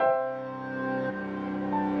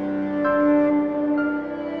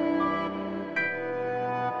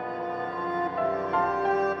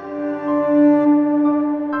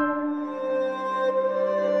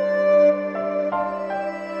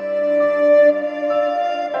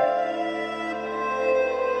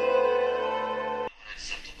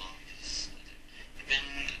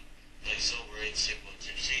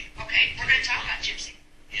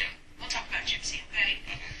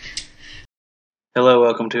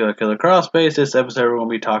to A Killer Crawl Space. This episode we're going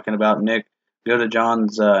to be talking about Nick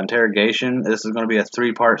Godejohn's interrogation. This is going to be a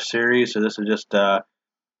 3-part series, so this is just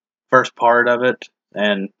first part of it,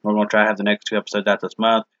 and we're going to try to have the next 2 episodes out this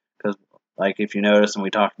month, because like if you notice and we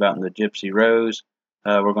talked about in the Gypsy Rose,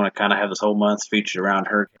 we're going to kind of have this whole month featured around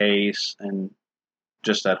her case and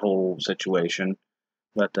just that whole situation.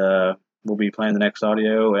 But we'll be playing the next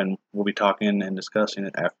audio, and we'll be talking and discussing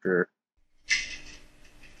it after.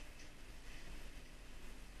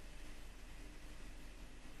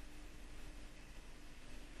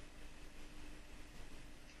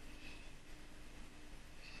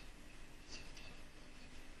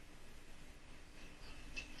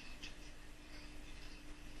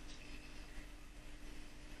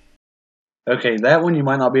 Okay, that one you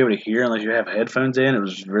might not be able to hear unless you have headphones in. It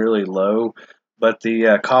was really low, but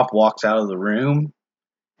the cop walks out of the room,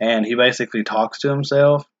 and he basically talks to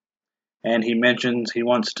himself, and he mentions he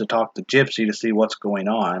wants to talk to Gypsy to see what's going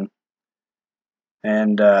on,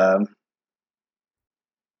 and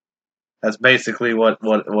that's basically what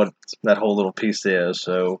that whole little piece is.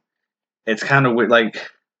 So it's kind of weird. Like,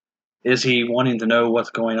 is he wanting to know what's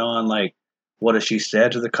going on? Like, what has she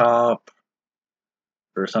said to the cop?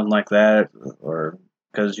 Or something like that, or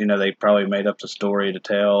because they probably made up the story to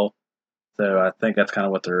tell. So I think that's kind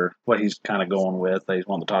of what he's kind of going with. He's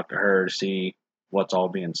wanting to talk to her to see what's all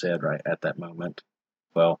being said right at that moment.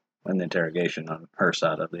 Well, in the interrogation on her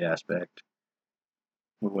side of the aspect.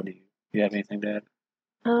 What do you have anything to add?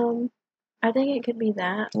 I think it could be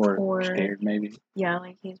that, or scared maybe. Yeah,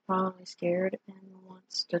 like he's probably scared and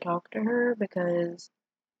wants to talk to her because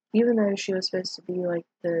even though she was supposed to be like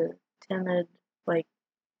the timid, like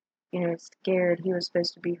scared, he was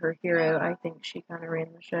supposed to be her hero. I think she kind of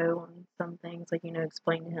ran the show on some things, like,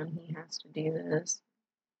 explain to him he has to do this.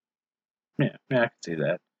 Yeah, I can see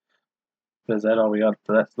that. So is that all we got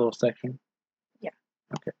for that little section? Yeah.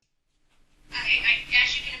 Okay.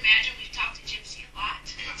 As you can imagine, we've talked to Gypsy a lot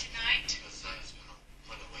tonight.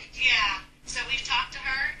 Yeah, so we've talked to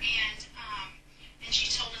her, and she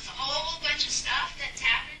told us a whole bunch of stuff that's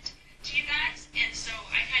happened to you guys, and so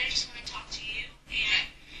I kind of just want to talk to you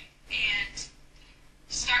and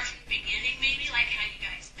start from the beginning, maybe, like how you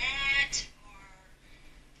guys met, or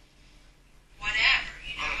whatever,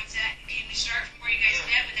 Can we start from where you guys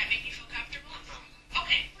met? Would that make you feel comfortable?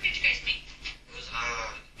 Okay, where did you guys meet?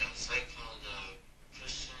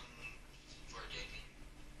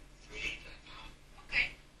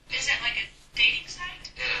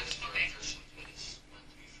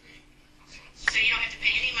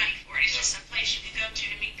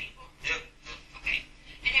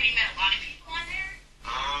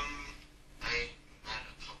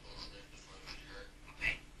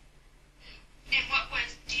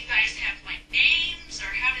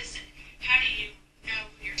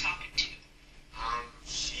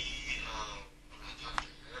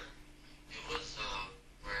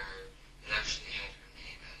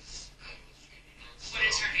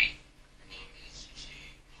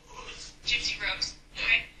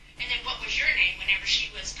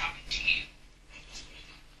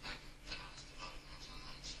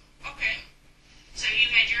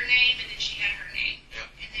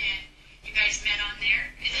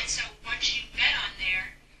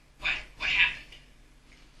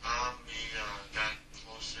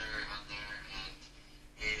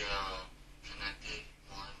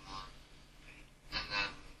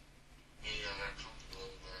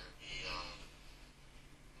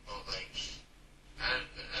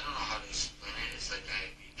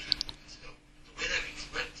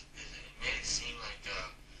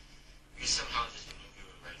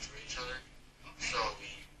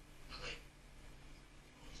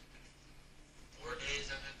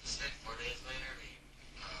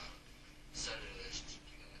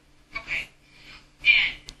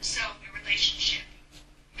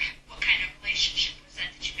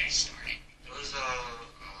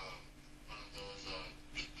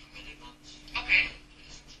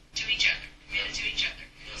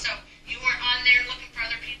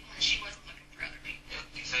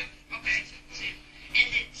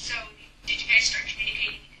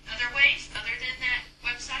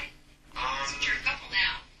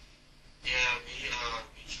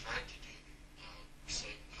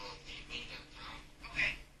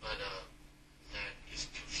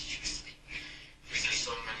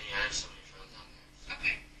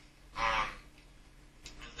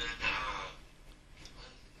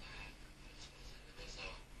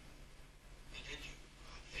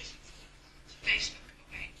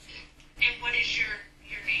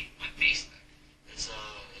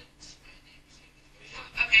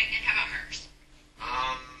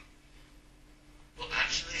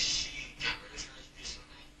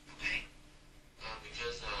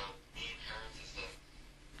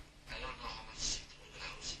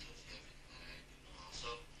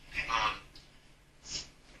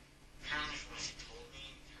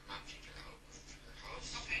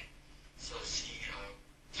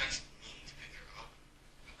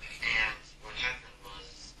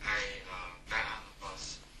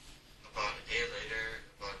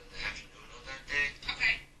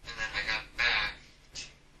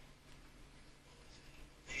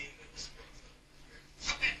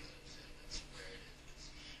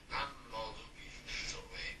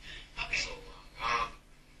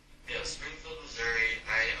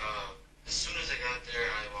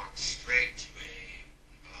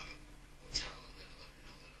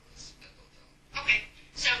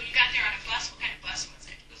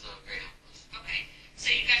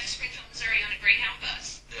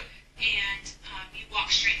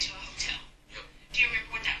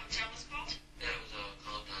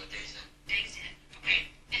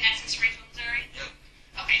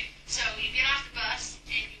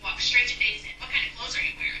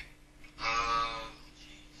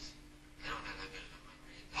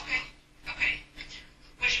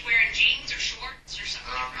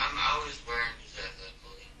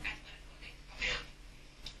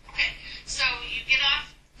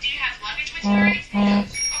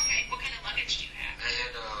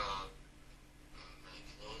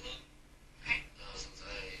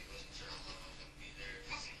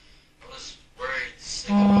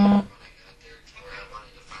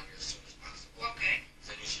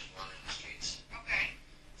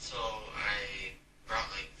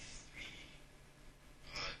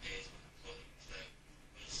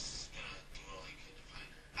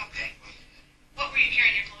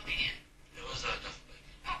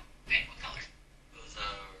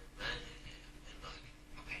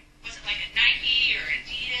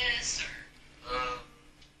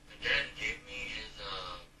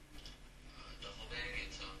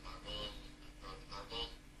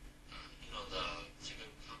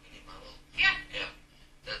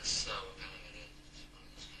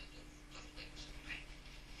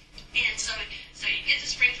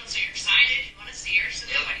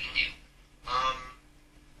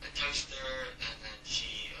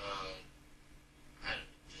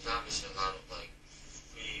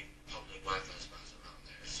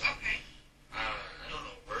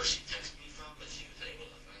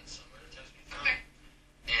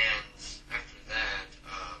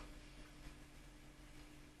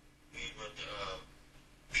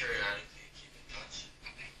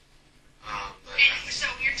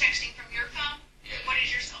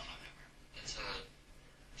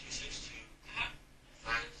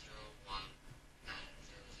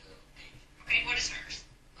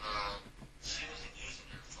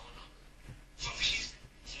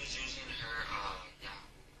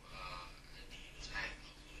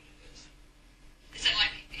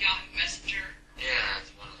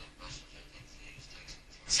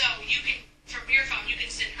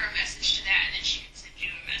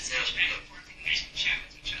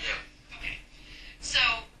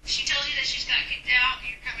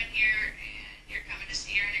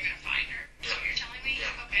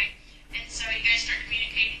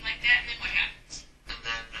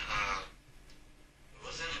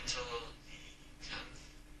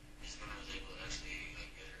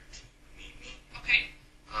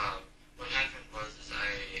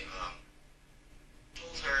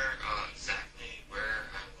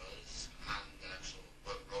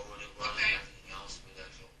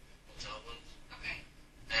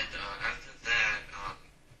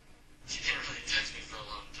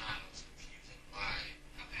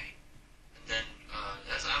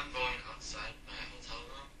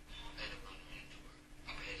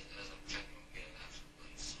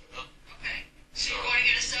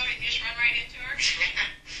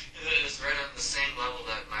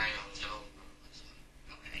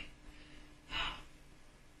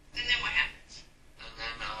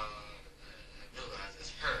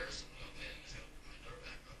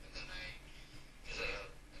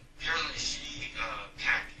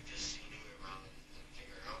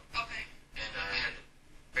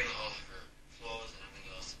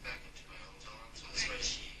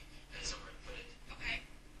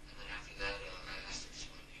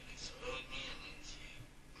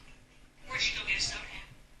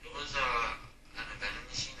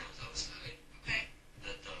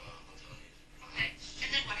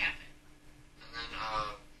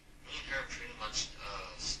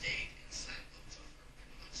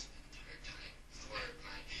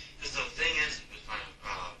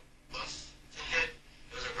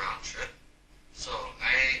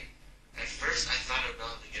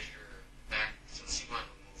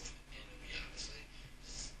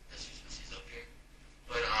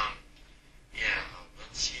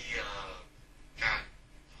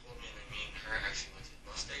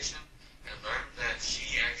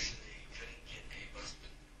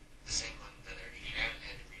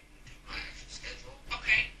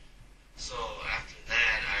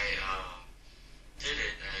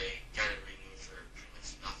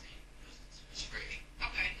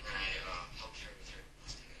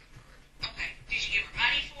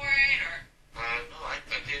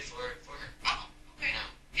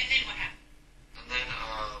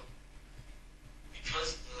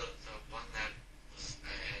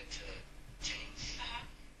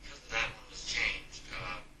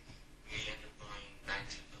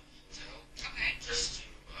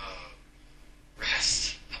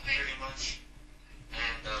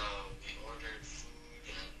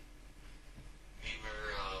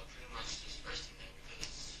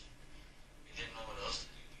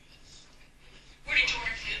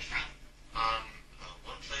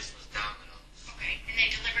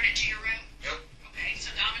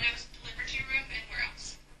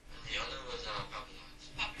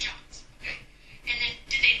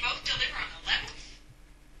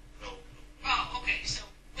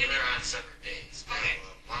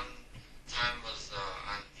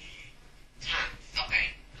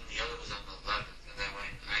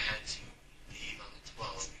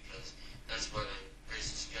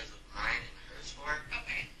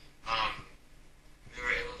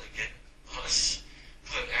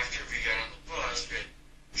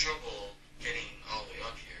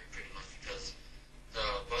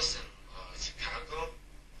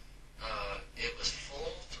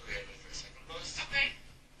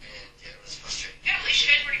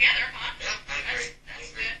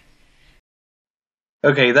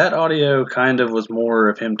 Okay, that audio kind of was more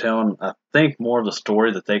of him telling, I think, more of the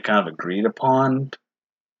story that they kind of agreed upon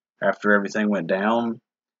after everything went down.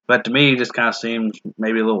 But to me, it just kind of seems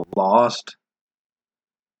maybe a little lost.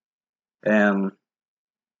 And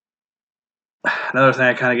another thing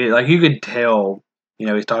I kind of get, like, you could tell,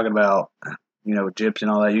 he's talking about, Gypsy and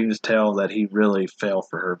all that. You can just tell that he really fell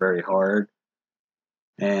for her very hard.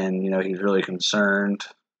 And, he's really concerned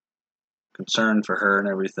for her and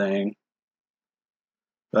everything.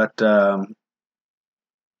 But, like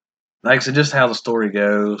I said, just how the story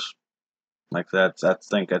goes, like I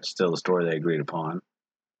think that's still the story they agreed upon.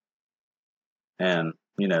 And,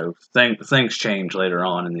 things change later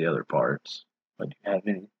on in the other parts. But do you have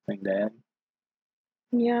anything to add?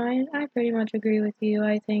 Yeah, I pretty much agree with you.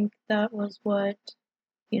 I think that was what,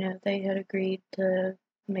 they had agreed to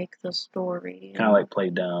make the story. Kind of like play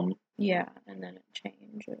dumb. Yeah, and then it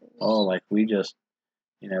changes. Oh, like we just,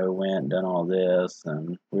 went and done all this,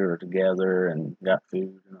 and we were together and got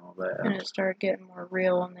food and all that. And it started getting more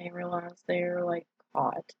real, and they realized they were, like,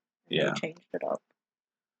 caught. And Yeah. They changed it up.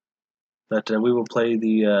 But we will play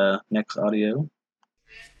the next audio.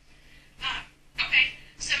 Okay,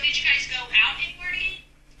 so did you guys go out anywhere to eat?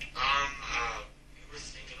 We were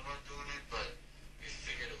thinking about doing it, but we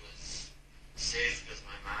figured it was safe because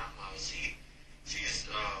my mom, she's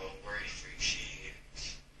worry free.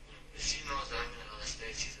 If she knows that I'm in another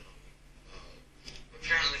state, she's gonna.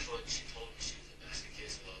 Apparently, she told me she was a basket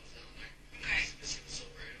case while I was down there. Okay. Because she was so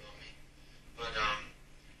worried about me. But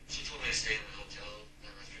she told me to stay in the hotel,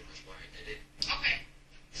 and that's pretty much why I did it. Okay,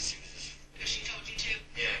 She was just. because she told you to.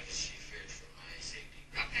 Yeah, because she feared for my safety.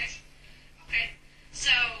 Okay. Okay.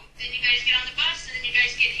 So then you guys get on the bus, and then you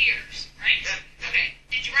guys get here, right? Yeah. Okay.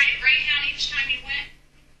 Did you ride at Greyhound each time you went?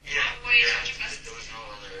 Yeah, Always yeah. on your bus. There was no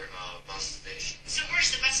other bus station. So where's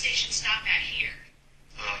the bus station stop at here?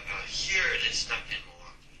 Here it stopped in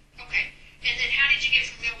Milwaukee. Okay. And then how did you get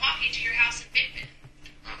from Milwaukee to your house in Big Bend?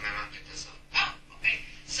 My mom picked us up. Oh, okay.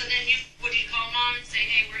 So then would you call mom and say,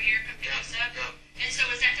 hey, we're here, come pick us up? Yeah. And so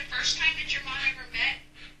was that the first time that your mom ever met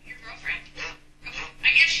your girlfriend? Yeah. Okay.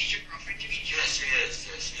 I guess she's your girlfriend if she's your Yeah, she is.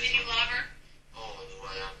 Yeah, she is. And you love her? Oh,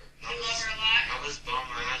 whatever. You love her a lot? I was bummed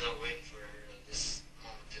my eyes out waiting for this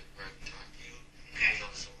moment where I could talk to you. Okay. Because I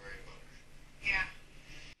was so worried about her. Yeah.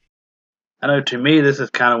 I know to me this is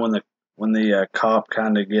kind of when the cop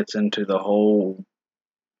kind of gets into the whole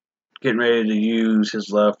getting ready to use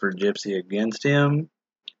his love for Gypsy against him.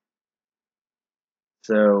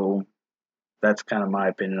 So that's kind of my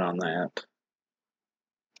opinion on that.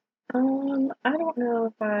 I don't know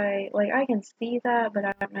if I can see that, but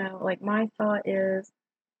I don't know. Like, my thought is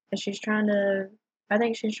that I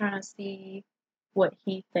think she's trying to see what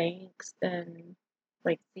he thinks and,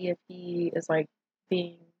 like, see if he is, like,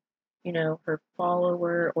 being, her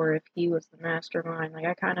follower or if he was the mastermind. Like,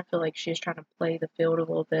 I kind of feel like she's trying to play the field a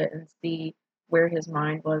little bit and see where his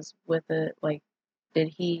mind was with it. Like,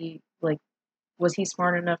 was he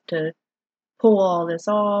smart enough to pull all this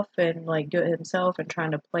off and, like, do it himself and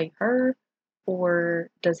trying to play her? Or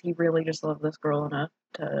does he really just love this girl enough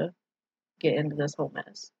to get into this whole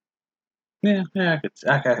mess? Yeah, I could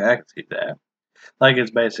see that. Like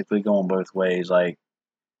it's basically going both ways. Like,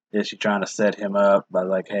 is she trying to set him up by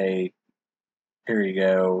like, hey, here you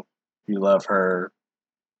go, you love her,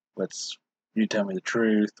 you tell me the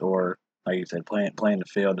truth, or like you said, playing the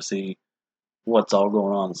field to see what's all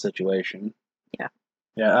going on in the situation. Yeah.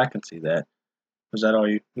 Yeah, I can see that. Was that all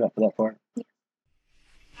you got for that part?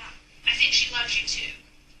 I think she loves you too.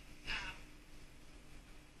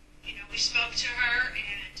 We spoke to her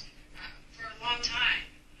and for a long time.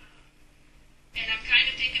 And I'm kind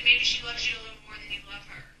of thinking maybe she loves you a little more than you love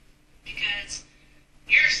her. Because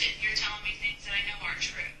you're sitting here telling me things that I know aren't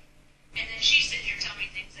true. And then she's sitting here telling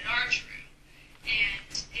me things that are true.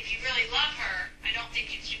 And if you really love her, I don't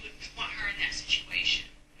think you would want her in that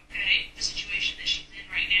situation. Okay? The situation that she's in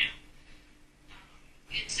right now.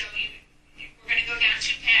 And so we're going to go down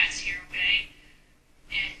two paths here, okay?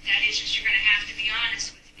 And that is just you're going to have to be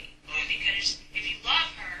honest with me. Because if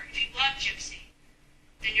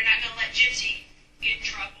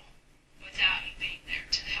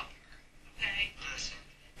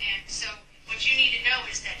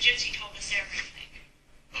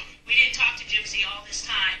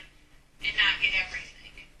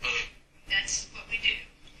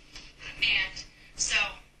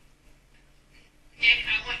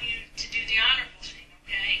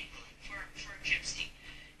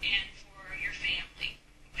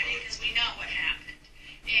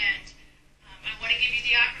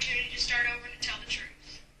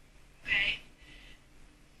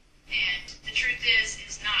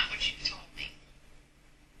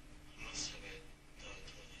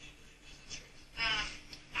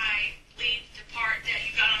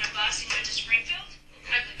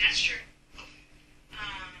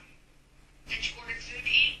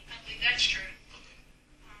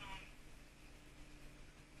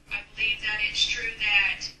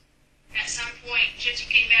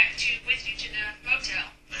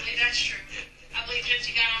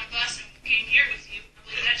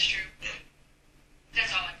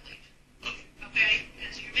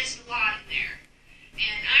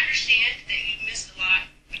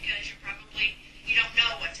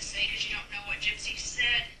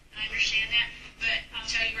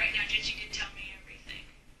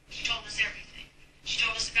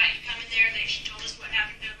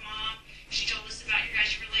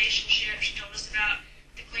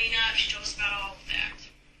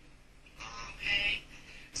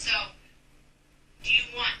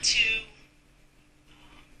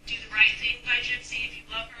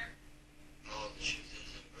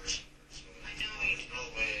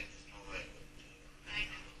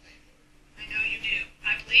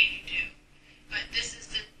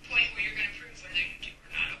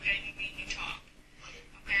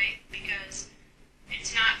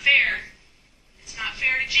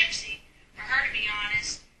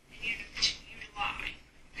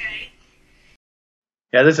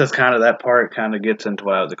Yeah, this is kind of that part kind of gets into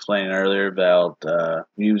what I was explaining earlier about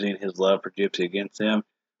using his love for Gypsy against him.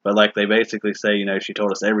 But like they basically say, she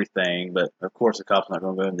told us everything, but of course the cop's not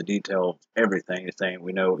going to go into detail of everything. He's saying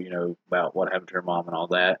we know, about what happened to her mom and all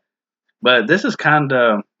that. But this is kind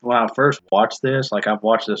of when I first watched this, like I've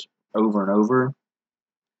watched this over and over,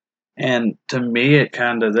 and to me, it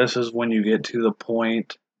kind of this is when you get to the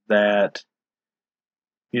point that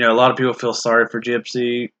a lot of people feel sorry for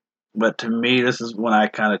Gypsy, but to me, this is when I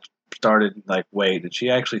kind of started like, wait, did she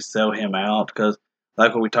actually sell him out? Because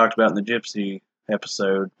like what we talked about in the Gypsy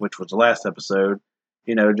episode, which was the last episode,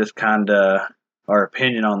 just kind of our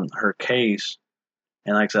opinion on her case.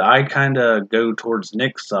 And like I said, I kind of go towards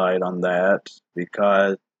Nick's side on that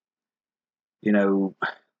because you know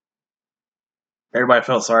everybody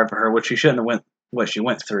felt sorry for her, which she shouldn't have went what she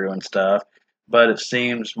went through and stuff. But it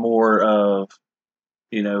seems more of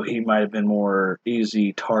he might have been more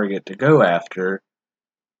easy target to go after,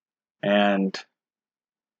 and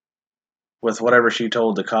with whatever she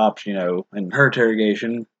told the cops, in her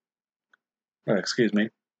interrogation, excuse me,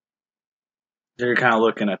 they're kind of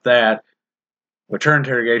looking at that. With her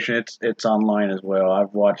interrogation, it's online as well.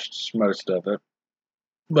 I've watched most of it,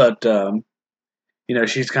 but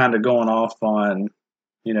she's kind of going off on,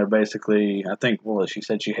 basically, I think, well, she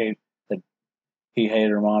said that he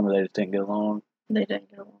hated her mom, or they just didn't get along. They didn't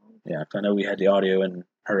get along. Yeah, 'cause I know we had the audio in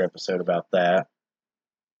her episode about that.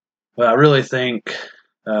 But I really think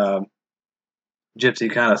um,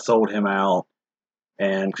 Gypsy kind of sold him out,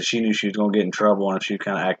 and because she knew she was going to get in trouble, and if she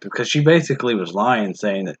kind of acted, because she basically was lying,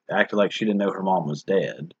 saying that acted like she didn't know her mom was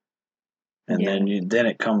dead, and Yeah. then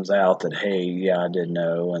it comes out that hey, yeah, I did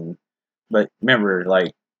know, but remember,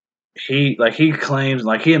 he claims,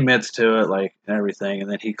 like he admits to it, like and everything,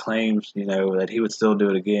 and then he claims, that he would still do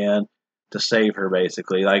it again to save her,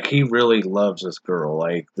 basically, like he really loves this girl,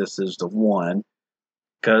 like this is the one,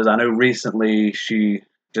 because I know recently she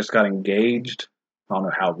just got engaged. I don't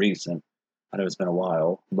know how recent. I know it's been a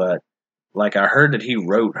while, but like I heard that he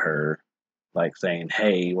wrote her, like saying,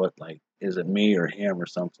 "Hey, what like is it me or him or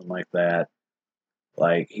something like that?"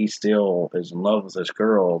 Like he still is in love with this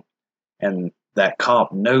girl, and that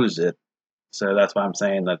cop knows it. So that's why I'm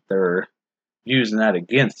saying that they're using that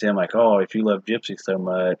against him. Like, oh, if you love Gypsy so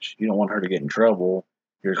much, you don't want her to get in trouble.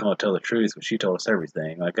 You're just going to tell the truth, but she told us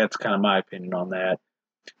everything. Like that's kind of my opinion on that.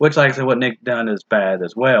 Which, like I said, what Nick done is bad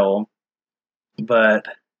as well. But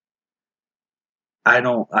I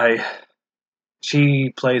don't.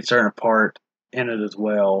 She played certain part in it as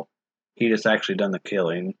well. He just actually done the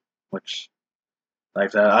killing, which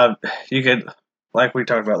like that. You could, like we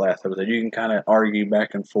talked about last episode, you can kind of argue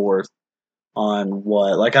back and forth on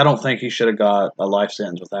what. Like I don't think he should have got a life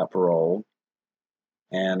sentence without parole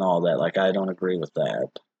and all that. Like I don't agree with that.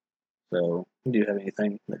 So, do you have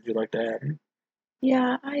anything that you'd like to add?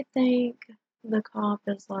 Yeah, I think the cop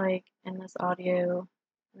is like in this audio,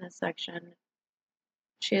 in this section,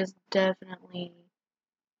 she is definitely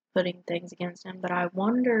putting things against him, but I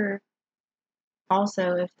wonder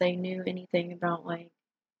also if they knew anything about like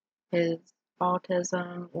his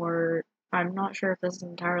autism, or I'm not sure if this is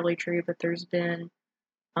entirely true, but there's been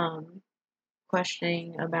um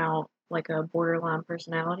questioning about like a borderline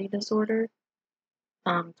personality disorder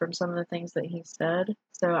from some of the things that he said.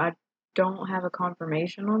 So I don't have a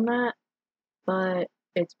confirmation on that, but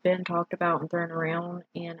it's been talked about and thrown around,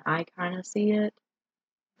 and I kind of see it.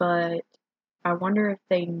 But I wonder if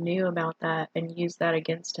they knew about that and used that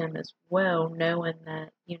against him as well, knowing that,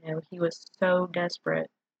 he was so desperate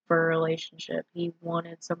for a relationship. He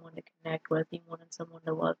wanted someone to connect with, he wanted someone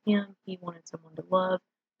to love him, he wanted someone to love,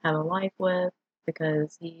 have a life with,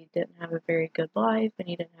 because he didn't have a very good life and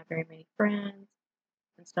he didn't have very many friends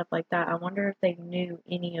and stuff like that. I wonder if they knew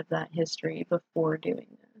any of that history before doing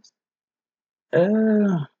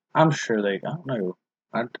this. I'm sure they. I don't know.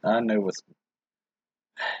 I know with.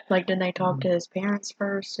 Like, did they talk to his parents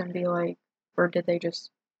first and be like, or did they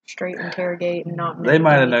just straight interrogate and not They know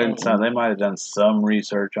might have known anything? some. They might have done some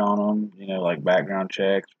research on him. Like background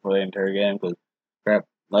checks before they interrogate him. Because crap,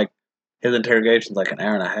 like his interrogation's like an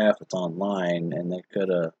hour and a half. It's online, and they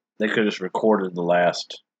could just recorded the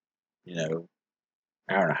last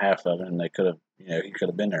hour and a half of it, and they could have he could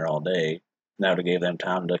have been there all day. That would have gave them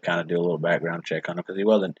time to kind of do a little background check on him because he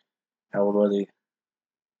wasn't. How old was he?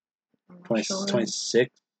 I'm not 20, sure.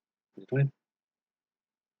 26? 20? I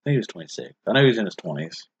think he was 26. I know he was in his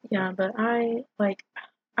 20s. Yeah, but I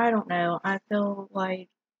don't know. I feel like,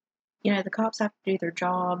 the cops have to do their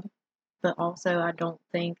job, but also I don't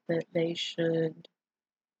think that they should,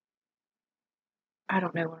 I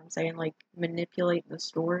don't know what I'm saying, like manipulate the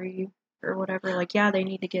story or whatever. Like, yeah, they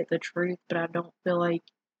need to get the truth, but I don't feel like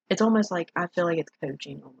it's almost like I feel like it's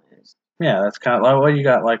coaching almost. Yeah, that's kind of like what you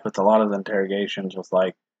got like with a lot of the interrogations with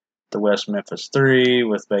like the West Memphis Three,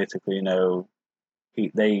 with basically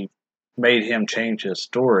they made him change his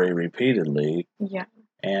story repeatedly, Yeah.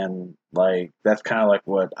 and like that's kind of like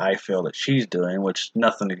what I feel that she's doing, which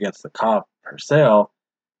nothing against the cop herself.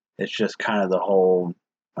 It's just kind of the whole,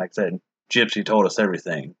 like I said, Gypsy told us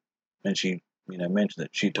everything, and she mentioned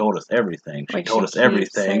that she told us everything. She Like told she us keeps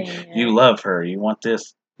everything. saying You it. love her. You want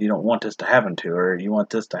this. You don't want this to happen to her. You want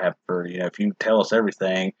this to happen to her. If you tell us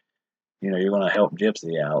everything, you're going to help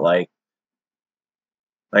Gypsy out. Like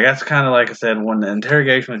that's kind of like I said, when the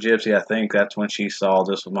interrogation with Gypsy, I think that's when she saw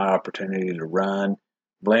this was my opportunity to run,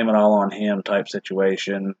 blame it all on him type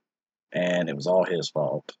situation, and it was all his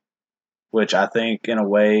fault. Which I think, in a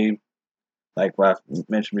way, like what I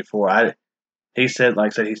mentioned before, he said,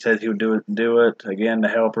 like I said, he said he would do it again to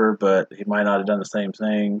help her, but he might not have done the same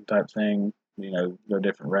thing, type thing, go a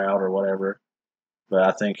different route or whatever. But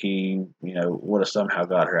I think he, would have somehow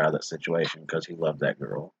got her out of that situation because he loved that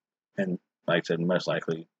girl, and like I said, most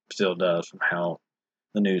likely still does from how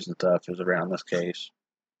the news and stuff is around this case.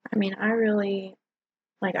 I mean, I really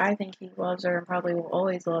I think he loves her and probably will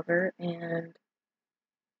always love her. And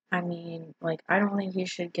I mean, I don't think he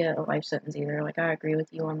should get a life sentence either. I agree with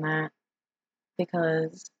you on that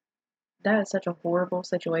because that is such a horrible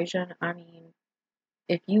situation. I mean,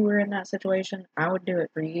 if you were in that situation, I would do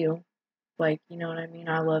it for you. You know what I mean?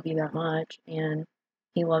 I love you that much, and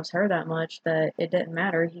he loves her that much that it didn't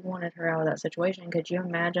matter. He wanted her out of that situation. Could you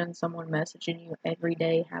imagine someone messaging you every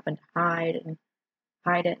day, having to hide it and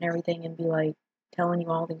everything, and be telling you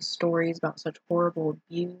all these stories about such horrible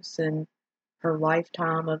abuse and her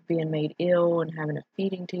lifetime of being made ill and having a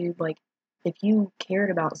feeding tube? If you cared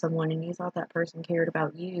about someone and you thought that person cared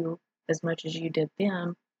about you as much as you did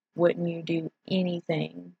them, wouldn't you do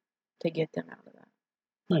anything to get them out of that?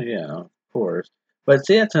 Oh, yeah, of course. But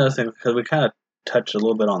see, that's another thing because we kind of touched a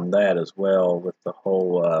little bit on that as well with the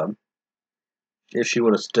whole if she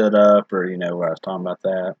would have stood up or where I was talking about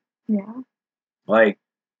that. Yeah. Like,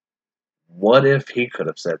 what if he could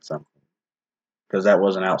have said something? Because that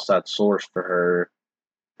was an outside source for her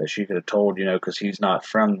that she could have told, because he's not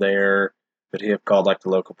from there. Could he have called like the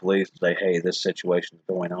local police and say, "Hey, this situation's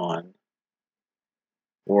going on"?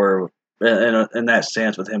 Or in that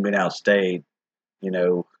sense, with him being out of state,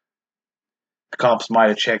 the cops might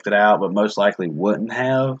have checked it out, but most likely wouldn't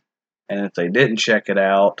have. And if they didn't check it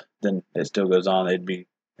out, then it still goes on. They'd be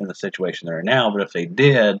in the situation they're in now. But if they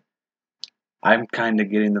did, I'm kind of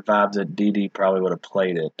getting the vibe that Dee Dee probably would have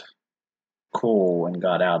played it cool and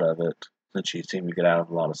got out of it, since she seemed to get out of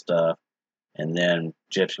a lot of stuff. And then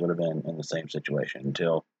Gypsy would have been in the same situation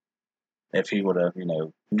until if he would have,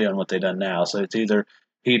 done what they done now. So it's either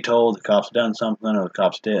he told the cops done something or the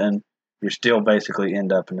cops didn't. You still basically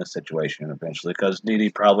end up in this situation eventually because Dee Dee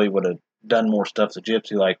probably would have done more stuff to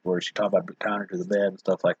Gypsy, like where she talked about tying her to the bed and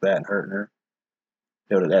stuff like that and hurting her.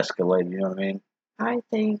 It would have escalated, you know what I mean? I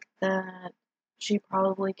think that she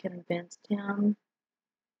probably convinced him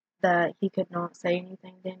that he could not say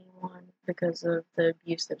anything to anyone because of the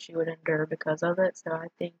abuse that she would endure because of it. So I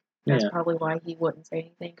think that's Yeah. probably why he wouldn't say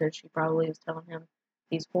anything, because she probably was telling him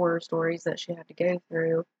these horror stories that she had to go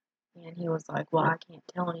through. And he was like, well, I can't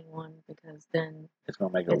tell anyone because then It's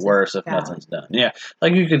going to make it it's worse if bad. nothing's done. Yeah.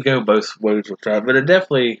 Like you could go both ways with that, but it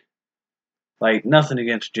definitely, like, nothing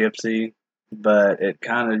against Gypsy, but it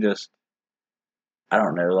kind of just, I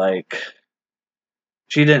don't know, like,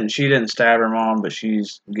 she didn't stab her mom, but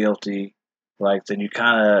she's guilty. Like, then you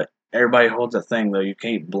kind of, everybody holds that thing, though. You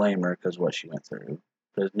can't blame her because what she went through.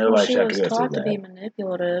 Because Well, nobody she should have to was go through taught to be that.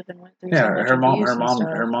 manipulative and went through Yeah, so much her mom, abuse and stuff.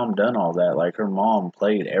 her mom done all that. Like, her mom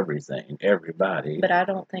played everything, everybody. But I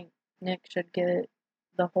don't think Nick should get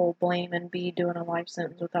the whole blame and be doing a life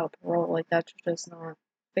sentence without parole. That's just not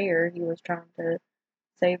fair. He was trying to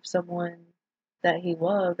save someone that he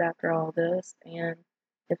loved after all this, and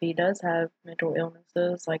if he does have mental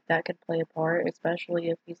illnesses, that could play a part, especially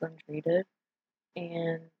if he's untreated.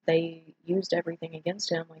 And they used everything against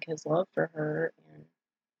him, his love for her, and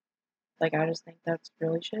I just think that's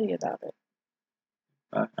really shitty about it.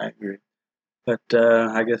 I agree. But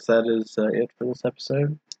I guess that is it for this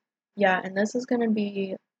episode. Yeah, and this is going to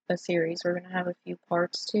be a series. We're going to have a few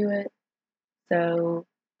parts to it. So,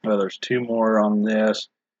 well, there's 2 more on this.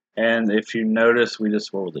 And if you notice, we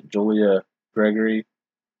just, what was it, Julia Gregory?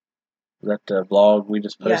 That vlog we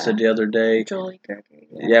just posted the other day. Julie Gregory.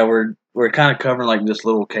 Yeah, we're kind of covering like just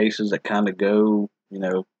little cases that kind of go,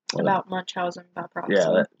 about Munchausen by proxy.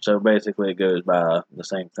 Yeah, so basically it goes by the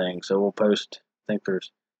same thing. So we'll post, I think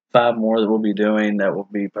there's 5 more that we'll be doing that will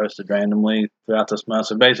be posted randomly throughout this month.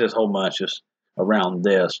 So basically this whole month, just around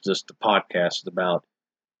this. Just the podcast is about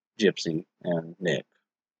Gypsy and Nick.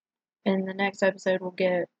 And the next episode will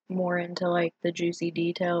get more into like the juicy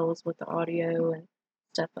details with the audio and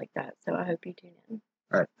stuff like that. So I hope you tune in.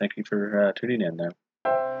 All right, thank you for tuning in there.